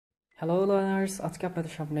Hello learners, আজকে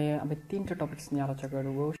আপনাদের সামনে আমি তিনটা টপিকস নিয়ে আলোচনা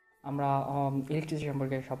করব। আমরা ইলেকট্রিসিটি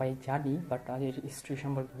সম্পর্কে সবাই জানি, বাট এর হিস্ট্রি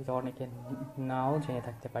সম্পর্কে হয়তো অনেকে নাও জেনে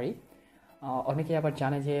থাকতে পারি। অনেকে আবার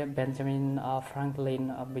জানে যে বেঞ্জামিন ফ্রাঙ্কলিন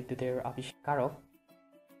বিদ্যুতের আবিষ্কারক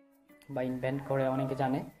বা ইনভেন্ট করে, অনেকে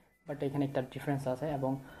জানে। বাট এখানে একটা ডিফারেন্স আছে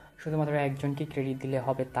এবং শুধুমাত্র একজনকে ক্রেডিট দিলে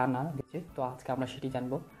হবে তা না। তো আজকে আমরা সেটি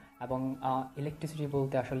জানবো এবং ইলেকট্রিসিটি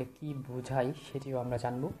বলতে আসলে কি বোঝায় সেটিও আমরা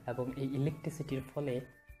জানবো এবং এই ইলেকট্রিসিটির ফলে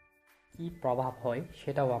কি প্রভাব হয়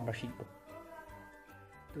সেটাও আমরা শিখব।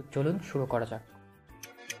 তো চলুন শুরু করা যাক।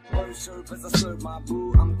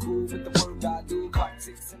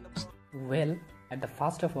 Well, at the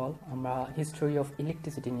first of all আমরা হিস্টোরি অফ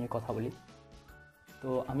ইলেকট্রিসিটি নিয়ে কথা বলি। তো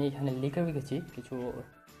আমি এখানে লিখে রেখেছি, কিছু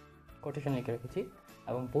কোটেশন লিখে রেখেছি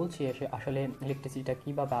এবং বলছি আসলে ইলেকট্রিসিটিটা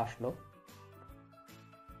কীভাবে আসলো।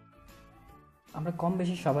 আমরা কম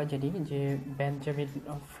বেশি সবাই জানি যে বেঞ্জামিন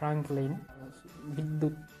ফ্রাঙ্কলিন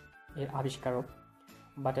বিদ্যুৎ এর আবিষ্কারক,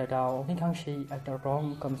 বাট এটা অনেকাংশেই একটা রং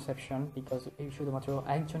কনসেপশন, বিকজ এই শুধুমাত্র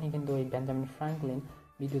একজনই কিন্তু এই বেঞ্জামিন ফ্রাঙ্কলিন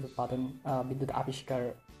বিদ্যুৎ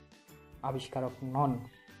আবিষ্কারক নন।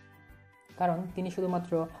 কারণ তিনি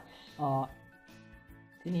শুধুমাত্র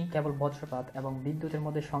তিনি কেবল বজ্রপাত এবং বিদ্যুতের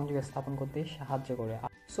মধ্যে সংযোগ স্থাপন করতে সাহায্য করে।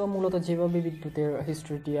 সো মূলত যেভাবে বিদ্যুতের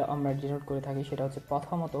হিস্ট্রিটি আমরা ডিনোট করে থাকি সেটা হচ্ছে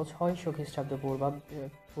প্রথমত 600 খ্রিস্টাব্দ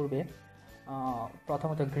পূর্বে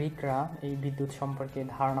প্রথমত গ্রিকরা এই বিদ্যুৎ সম্পর্কে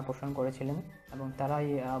ধারণা পোষণ করেছিলেন এবং তারাই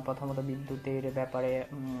প্রথমত বিদ্যুতের ব্যাপারে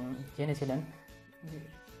জেনেছিলেন।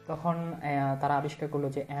 তখন তারা আবিষ্কার করলো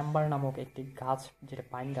যে অ্যাম্বার নামক একটি গাছ, যেটা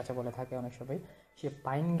পাইন গাছে বলে থাকে অনেক সময়, সে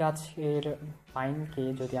পাইনকে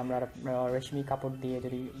যদি আমরা রেশমি কাপড় দিয়ে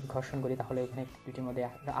যদি ঘর্ষণ করি তাহলে এখানে দুটির মধ্যে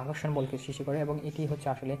আকর্ষণ বলকে সৃষ্টি করে এবং এটি হচ্ছে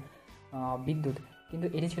আসলে বিদ্যুৎ, কিন্তু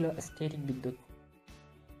এটি ছিল স্ট্যাটিক বিদ্যুৎ।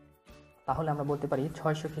 তাহলে আমরা বলতে পারি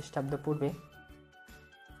 600 খ্রিস্টাব্দ পূর্বে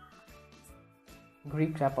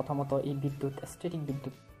গ্রিকরা প্রথমত এই স্ট্যাটিক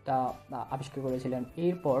বিদ্যুৎটা আবিষ্কার করেছিলেন।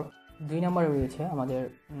 এরপর 2 নম্বরে রয়েছে আমাদের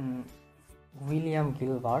উইলিয়াম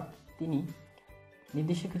গিলবার্ট। তিনি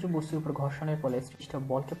নির্দিষ্ট কিছু বস্তুর উপর ঘর্ষণের ফলে সৃষ্ট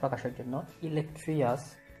বলকে প্রকাশের জন্য ইলেকট্রিয়াস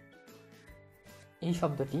এই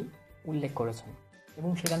শব্দটি উল্লেখ করেছেন এবং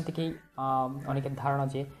সেখান থেকেই অনেকের ধারণা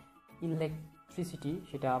যে ইলেকট্রিসিটি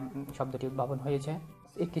সেটা শব্দটি উদ্ভাবন হয়েছে।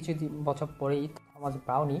 এর কিছু বছর পরেই থমাস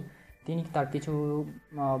ব্রাউনি তিনি তার কিছু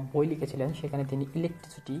বই লিখেছিলেন, সেখানে তিনি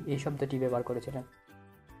ইলেকট্রিসিটি এই শব্দটি ব্যবহার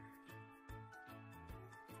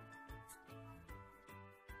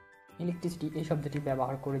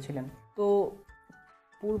করেছিলেন। তো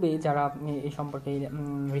পূর্বে যারা এই সম্পর্কে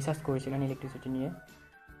রিসার্চ করেছিলেন ইলেকট্রিসিটি নিয়ে,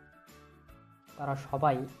 তারা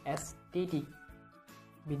সবাই স্ট্যাটিক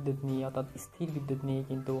বিদ্যুৎ নিয়ে অর্থাৎ স্থির বিদ্যুৎ নিয়ে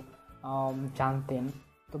কিন্তু জানতেন।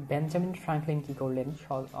 তো বেঞ্জামিন ফ্রাঙ্কলিন কী করলেন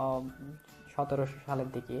 1700 সালের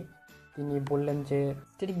দিকে, তিনি বললেন যে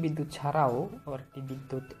স্ট্যাটিক বিদ্যুৎ ছাড়াও একটি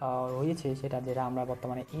বিদ্যুৎ রয়েছে, যেটা আমরা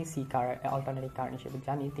বর্তমানে এসি অল্টারনেটিভ কারেন্ট হিসেবে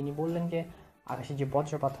জানি। তিনি বললেন যে আকাশে যে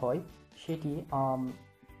বজ্রপাত হয় সেটি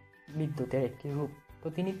বিদ্যুতের একটি রূপ। তো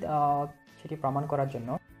তিনি সেটি প্রমাণ করার জন্য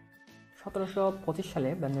 1725 সালে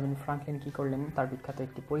বেঞ্জামিন ফ্রাঙ্কলিন কী করলেন, তার বিখ্যাত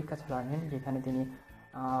একটি পরীক্ষা চালালেন, যেখানে তিনি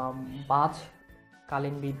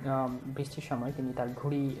কালীন বৃষ্টির সময় তিনি তার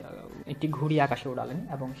একটি ঘুড়ি আকাশে উড়ালেন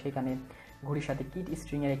এবং সেখানে ঘুড়ির সাথে কিট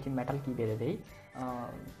স্ট্রিংয়ের একটি মেটাল কি বেঁধে দেয়,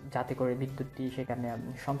 যাতে করে বিদ্যুৎটি সেখানে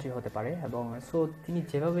সঞ্চয় হতে পারে। এবং তিনি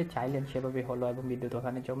যেভাবে চাইলেন সেভাবে হলো এবং বিদ্যুৎ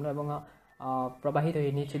ওখানে জমলো এবং প্রবাহিত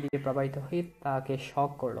হয়ে নিচের দিকে প্রবাহিত হয়ে তাকে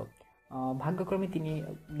শক করলো। ভাগ্যক্রমে তিনি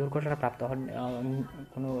দুর্ঘটনাপ্রাপ্ত হন,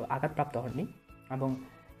 কোনো আঘাতপ্রাপ্ত হননি এবং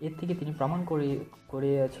এর থেকে তিনি প্রমাণ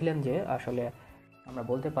করেছিলেন যে আসলে আমরা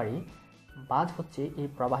বলতে পারি বাজ হচ্ছে এই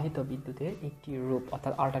প্রবাহিত বিদ্যুতের একটি রূপ,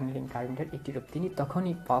 অর্থাৎ অল্টারনেটিং কারেন্টের একটি রূপ। তিনি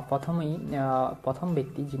তখনই প্রথম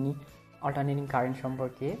ব্যক্তি যিনি অল্টারনেটিং কারেন্ট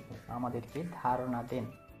সম্পর্কে আমাদেরকে ধারণা দেন।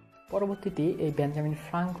 পরবর্তীতে এই বেঞ্জামিন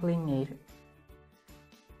ফ্রাঙ্কলিনের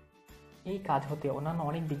এই কাজ হতে অন্যান্য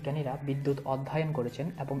অনেক বিজ্ঞানীরা বিদ্যুৎ অধ্যয়ন করেছেন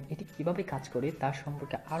এবং এটি কিভাবে কাজ করে তার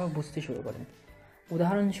সম্পর্কে আরও বুঝতে শুরু করেন।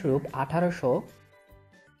 উদাহরণস্বরূপ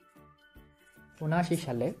 1879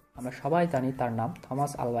 সালে আমরা সবাই জানি তার নাম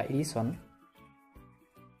থমাস আলভা এডিসন,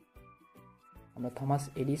 আমরা থমাস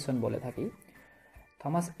এডিসন বলে থাকি।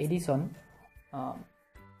 থমাস এডিসন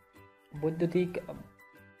বৈদ্যুতিক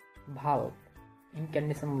ভাল্ব,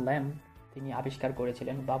 ইনক্যান্ডেসেন্ট ল্যাম্প তিনি আবিষ্কার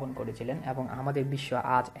করেছিলেন, উদ্ভাবন করেছিলেন এবং আমাদের বিশ্ব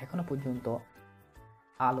আজ এখনো পর্যন্ত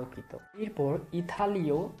আলোকিত। এরপর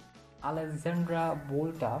ইতালীয় আলেকজান্ড্রা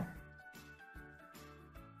ভোল্টা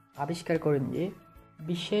আবিষ্কার করেন যে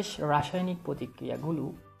বিশেষ রাসায়নিক প্রতিক্রিয়াগুলো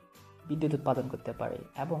বিদ্যুৎ উৎপাদন করতে পারে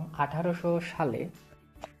এবং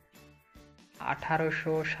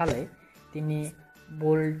 1800 সালে তিনি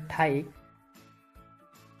ভোল্টাইক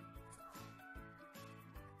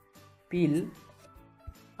পিল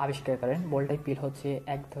আবিষ্কার করেন। ভোল্টাইক পিল হচ্ছে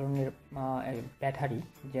এক ধরনের ব্যাটারি,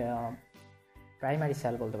 যা প্রাইমারি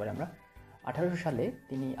সেল বলতে পারি আমরা। 1800 সালে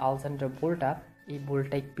তিনি আলেকজান্ডার ভোল্টা এই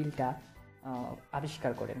ভোল্টাইক পিলটা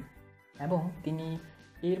আবিষ্কার করেন এবং তিনি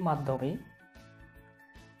এর মাধ্যমে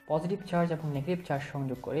পজিটিভ চার্জ এবং নেগেটিভ চার্জ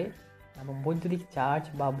সংযোগ করে এবং বৈদ্যুতিক চার্জ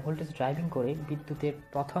বা ভোল্টেজ ড্রাইভিং করে বিদ্যুতের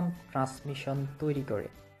প্রথম ট্রান্সমিশন তৈরি করে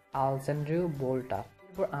আলেকজান্ডার ভোল্টা।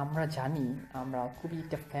 এরপর আমরা জানি, আমরা খুবই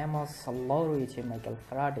একটা ফেমাস ল রয়েছে মাইকেল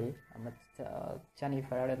ফ্যারাডে, আমরা জানি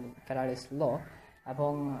ফ্যারাডেস ল,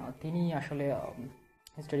 এবং তিনি আসলে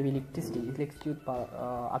হিস্টোরি ইলেকট্রিসিটি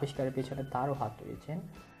আবিষ্কারের পেছনে তারও হাত রয়েছেন।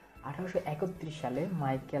 1831 সালে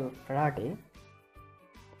মাইকেল ফ্যারাডে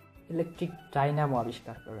ইলেকট্রিক ডাইনামো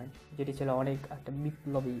আবিষ্কার করেন, যেটি ছিল অনেক একটা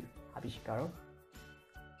বিপ্লবী আবিষ্কার।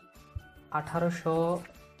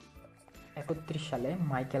 1831 সালে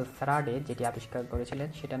মাইকেল ফ্যারাডে যেটি আবিষ্কার করেছিলেন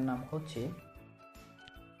সেটার নাম হচ্ছে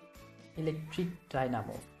ইলেকট্রিক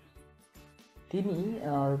ডাইনামো। তিনি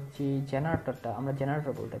যে জেনারেটরটা, আমরা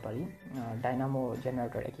জেনারেটর বলতে পারি, ডাইনামো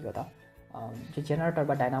জেনারেটর একই কথা, যে জেনারেটর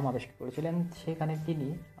বা ডাইনামো আবিষ্কার করেছিলেন সেখানে তিনি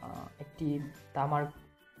একটি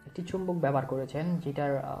চুম্বক ব্যবহার করেছেন,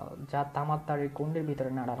 যা তামার তারের কুণ্ডের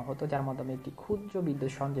ভিতরে নাড়ানো হতো, যার মাধ্যমে একটি ক্ষুদ্র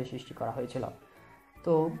বিদ্যুৎ সঞ্চয় সৃষ্টি করা হয়েছিল।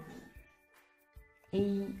 তো এই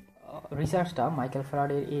রিসার্চটা, মাইকেল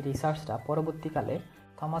ফ্যারাডের এই রিসার্চটা পরবর্তীকালে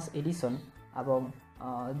থমাস এডিসন এবং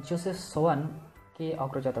জোসেফ সোয়ানকে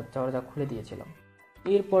দরজা খুলে দিয়েছিল।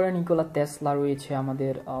 এরপরে নিকোলা টেসলা রয়েছে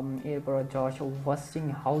আমাদের, এরপর জর্জ ওয়েস্টিং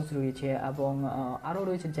হাউস রয়েছে, এবং আরও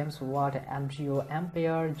রয়েছে James watt, Andrew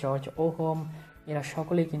ampere, George ohm. এরা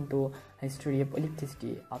সকলেই কিন্তু হিস্টোরি অফ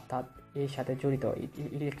ইলেকট্রিসিটি অর্থাৎ এর সাথে জড়িত,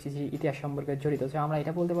 ইলেকট্রিসিটি ইতিহাস সম্পর্কে জড়িত। তো আমরা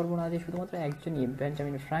এটা বলতে পারবো না যে শুধুমাত্র একজনই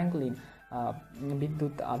বেঞ্জামিন ফ্র্যাঙ্কলিন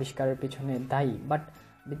বিদ্যুৎ আবিষ্কারের পেছনে দায়ী, বাট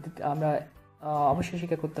আমরা অবশ্যই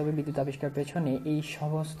স্বীকার করতে হবে বিদ্যুৎ আবিষ্কারের পেছনে এই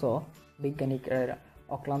সমস্ত বৈজ্ঞানিকের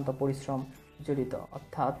অক্লান্ত পরিশ্রম জড়িত।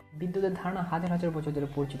 অর্থাৎ বিদ্যুতের ধারণা হাজার হাজার বছর ধরে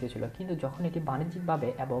পরিচিত ছিল, কিন্তু যখন এটি বাণিজ্যিকভাবে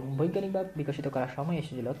এবং বৈজ্ঞানিকভাবে বিকশিত করার সময়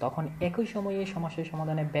এসেছিল, তখন একই সময়ে সমস্যার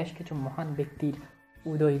সমাধানে বেশ কিছু মহান ব্যক্তির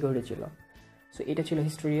উদয় ঘটেছিল। সো এটা ছিল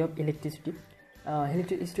history of electricity.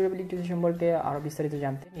 History of electricity সম্পর্কে আরও বিস্তারিত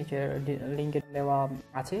জানতে নিচের লিঙ্কে দেওয়া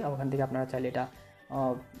আছে, ওখান থেকে আপনারা চাইলে এটা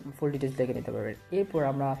ফুল ডিটেলস দেখে নিতে পারবেন। এরপর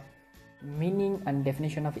আমরা meaning and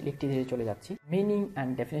definition of electricity চলে যাচ্ছি। Meaning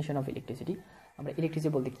and definition of electricity, আমরা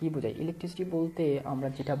ইলেকট্রিসিটি বলতে কী বোঝাই? ইলেকট্রিসিটি বলতে আমরা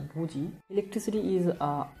যেটা বুঝি, electricity is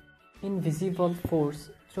a invisible force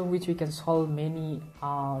through which we can solve many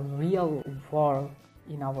real work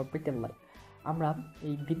in our practical life. আমরা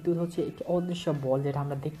এই বিদ্যুৎ হচ্ছে একটি অদৃশ্য বল, যেটা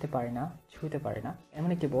আমরা দেখতে পারি না, ছুঁতে পারি না, এমন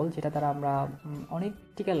একটি বল যেটা দ্বারা আমরা অনেক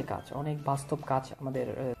প্র্যাকটিক্যাল কাজ, অনেক বাস্তব কাজ আমাদের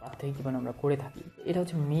প্রাত্যহিক জীবনে আমরা করে থাকি। এটা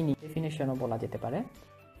হচ্ছে মিনিং, ডেফিনেশনও বলা যেতে পারে।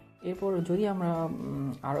 এরপর যদি আমরা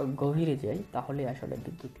আরও গভীরে যাই, তাহলে আসলে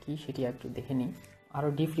বিদ্যুৎ কী সেটি একটু দেখে নিই। আরও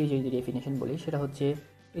ডিপলি যদি ডেফিনেশন বলি, সেটা হচ্ছে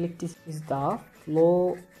electricity is the flow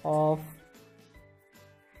of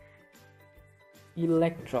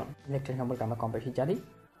electron সম্পর্কে আমরা কম বেশি জানি।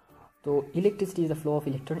 তো electricity is the flow of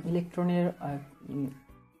ইলেকট্রনের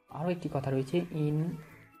আরও একটি কথা রয়েছে, ইন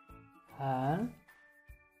অ্যান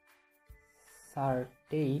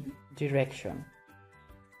সার্টেইন ডিরেকশন,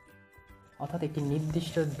 অর্থাৎ একটি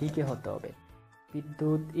নির্দিষ্ট দিকে হতে হবে।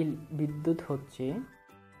 বিদ্যুৎ হচ্ছে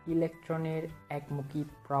ইলেকট্রনের একমুখী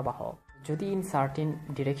প্রবাহ। যদি ইন সার্টেন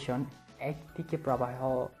ডিরেকশন, একদিকে প্রবাহ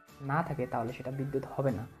না থাকে, তাহলে সেটা বিদ্যুৎ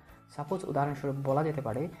হবে না। সাপোজ উদাহরণস্বরূপ বলা যেতে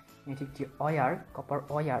পারে এটি একটি ওয়্যার, কপার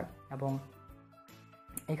ওয়্যার, এবং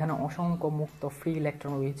এখানে অসংখ্য মুক্ত ফ্রি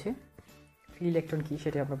ইলেকট্রন রয়েছে। ফ্রি ইলেকট্রন কী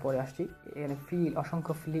সেটা আমরা পরে আসছি। এখানে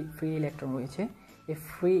অসংখ্য ফ্রি ইলেকট্রন রয়েছে। এই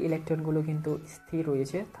ফ্রি ইলেকট্রনগুলো কিন্তু স্থির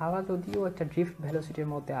রয়েছে, তারা যদিও একটা ড্রিফট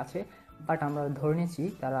ভেলোসিটির মধ্যে আছে, বাট আমরা ধরে নিচ্ছি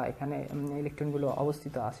তারা এখানে ইলেকট্রনগুলো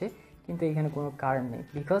অবস্থিত আছে, কিন্তু এখানে কোনো কারেন্ট নেই,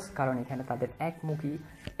 কারণ এখানে তাদের একমুখী,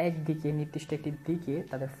 একদিকে নির্দিষ্ট একটি দিকে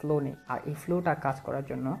তাদের ফ্লো নেই। আর এই ফ্লোটা কাজ করার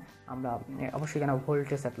জন্য আমরা অবশ্যই এখানে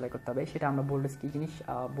ভোল্টেজ অ্যাপ্লাই করতে হবে। সেটা আমরা ভোল্টেজ কী জিনিস,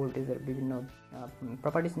 ভোল্টেজের বিভিন্ন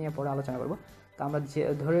প্রপার্টিস নিয়ে পরে আলোচনা করব। তো আমরা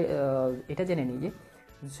এটা জেনে নিই যে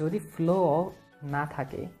যদি ফ্লো না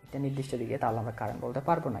থাকে এটা নির্দিষ্ট দিকে, তাহলে আমরা কারেন্ট বলতে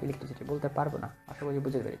পারবো না, ইলেকট্রিসিটি বলতে পারবো না। আশা করি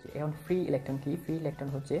বুঝতে পেরেছি। এখন ফ্রি ইলেকট্রন কি? ফ্রি ইলেকট্রন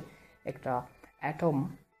হচ্ছে একটা অ্যাটম,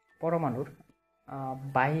 পরমাণুর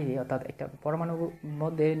বাইরে, অর্থাৎ একটা পরমাণুর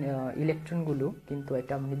মধ্যে ইলেকট্রনগুলো কিন্তু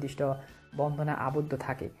একটা নির্দিষ্ট বন্ধনে আবদ্ধ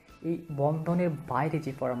থাকে। এই বন্ধনের বাইরে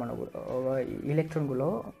যে পরমাণুগুলো, ইলেকট্রনগুলো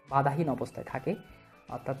বাধাহীন অবস্থায় থাকে,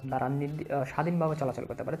 অর্থাৎ তারা স্বাধীনভাবে চলাচল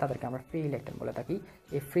করতে পারে, তাদেরকে আমরা ফ্রি ইলেকট্রন বলে থাকি।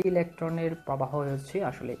 এই ফ্রি ইলেকট্রনের প্রবাহ হচ্ছে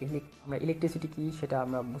আসলে আমরা ইলেকট্রিসিটি কী সেটা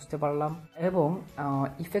আমরা বুঝতে পারলাম। এবং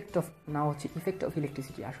ইফেক্ট অফ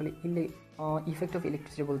ইলেকট্রিসিটি। আসলে ইফেক্ট অফ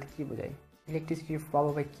ইলেকট্রিসিটি বলতে কী বোঝায়? ইলেকট্রিসিটির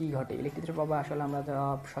প্রভাবে কী ঘটে? ইলেকট্রিসিটির প্রভাবে আসলে আমরা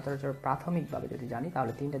সচরাচর প্রাথমিকভাবে যদি জানি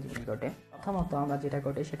তাহলে 3টা জিনিস ঘটে। প্রথমত আমরা যেটা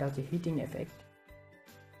ঘটে সেটা হচ্ছে হিটিং এফেক্ট,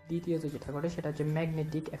 দ্বিতীয়ত যেটা ঘটে সেটা হচ্ছে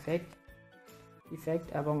ম্যাগনেটিক ইফেক্ট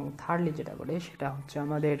এবং থার্ডলি যেটা ঘটে সেটা হচ্ছে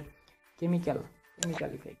আমাদের কেমিক্যাল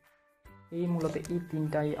ইফেক্ট। এই মূলত এই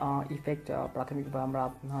 3টাই ইফেক্ট প্রাথমিকভাবে আমরা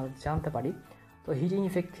জানতে পারি। তো হিটিং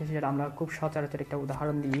ইফেক্ট সেটা আমরা খুব সচরাচর একটা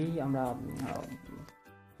উদাহরণ দিয়েই আমরা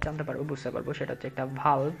জানতে পারবো, বুঝতে পারবো। সেটা হচ্ছে একটা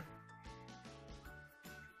ভালভ।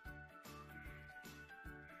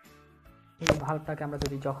 এই ভালভটাকে আমরা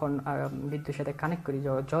যদি যখন বিদ্যুতের সাথে কানেক্ট করি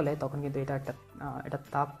জলে, তখন কিন্তু এটা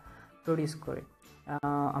তাপ প্রডিউস করে।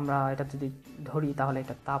 আমরা এটা যদি ধরি তাহলে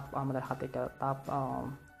এটা তাপ আমাদের হাতে একটা তাপ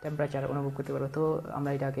টেম্পারেচার অনুভব করতে পারবো। তো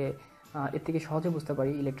আমরা এটাকে এর থেকে সহজে বুঝতে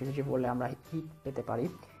পারি ইলেকট্রিসিটি বললে আমরা হিট পেতে পারি।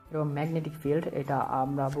 এবং ম্যাগনেটিক ফিল্ড, এটা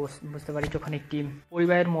আমরা বুঝতে পারি যখন একটি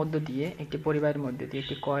পরিবাহের মধ্য দিয়ে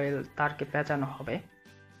একটি কয়েল তারকে পেঁচানো হবে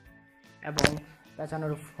এবং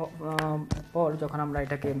পেঁচানোর পর যখন আমরা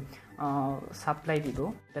এটাকে সাপ্লাই দিব,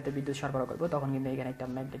 যাতে বিদ্যুৎ সরবরাহ করবো, তখন কিন্তু এখানে একটা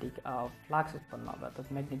ম্যাগনেটিক ফ্লাক্স উৎপন্ন হবে, অর্থাৎ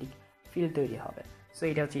ম্যাগনেটিক ফিল্ড তৈরি হবে। সো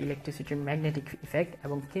এটা হচ্ছে ইলেকট্রিসিটির ম্যাগনেটিক ইফেক্ট।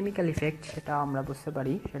 এবং কেমিক্যাল ইফেক্ট সেটা আমরা বুঝতে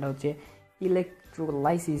পারি, সেটা হচ্ছে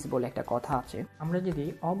ইলেকট্রোলাইসিস বলে একটা কথা আছে। আমরা যদি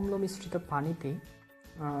অম্ল মিশ্রিত পানিতে,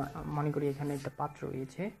 মনে করি এখানে একটা পাত্র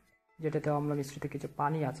রয়েছে যেটাতে অম্ল মিশ্রিত কিছু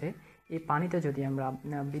পানি আছে, এই পানিতে যদি আমরা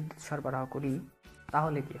বিদ্যুৎ সরবরাহ করি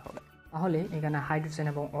তাহলে কি হবে? তাহলে এখানে হাইড্রোজেন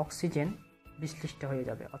এবং অক্সিজেন বিশ্লিষ্ট হয়ে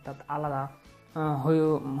যাবে, অর্থাৎ আলাদা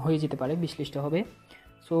হয়ে যেতে পারে, বিশ্লিষ্ট হবে।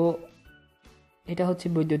 সো এটা হচ্ছে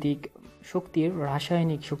বৈদ্যুতিক শক্তির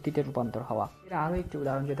রাসায়নিক শক্তিতে রূপান্তর হওয়া। এর আরও একটি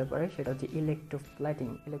উদাহরণ যেতে পারে, সেটা হচ্ছে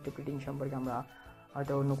ইলেকট্রোপ্লেটিং সম্পর্কে আমরা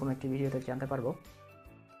হয়তো অন্য কোনো একটি ভিডিওতে জানতে পারবো।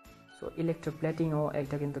 সো ইলেকট্রোপ্লেটিংও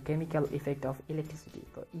একটা কিন্তু কেমিক্যাল ইফেক্ট অফ ইলেকট্রিসিটি।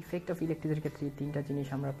 তো ইফেক্ট অফ ইলেকট্রিসিটির ক্ষেত্রে 3টা জিনিস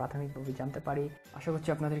আমরা প্রাথমিকভাবে জানতে পারি। আশা করছি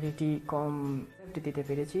আপনাদেরকে একটি কম দিতে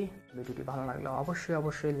পেরেছি। ভিডিওটি ভালো লাগলে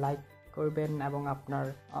অবশ্যই লাইক করবেন এবং আপনার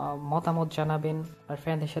মতামত জানাবেন, আর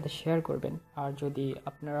ফ্রেন্ডদের সাথে শেয়ার করবেন। আর যদি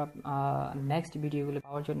আপনারা নেক্সট ভিডিওগুলো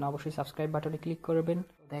পাওয়ার জন্য অবশ্যই সাবস্ক্রাইব বাটনে ক্লিক করবেন।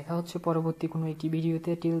 দেখা হচ্ছে পরবর্তী কোনো একটি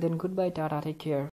ভিডিওতে। Till then, good bye, tata, take care.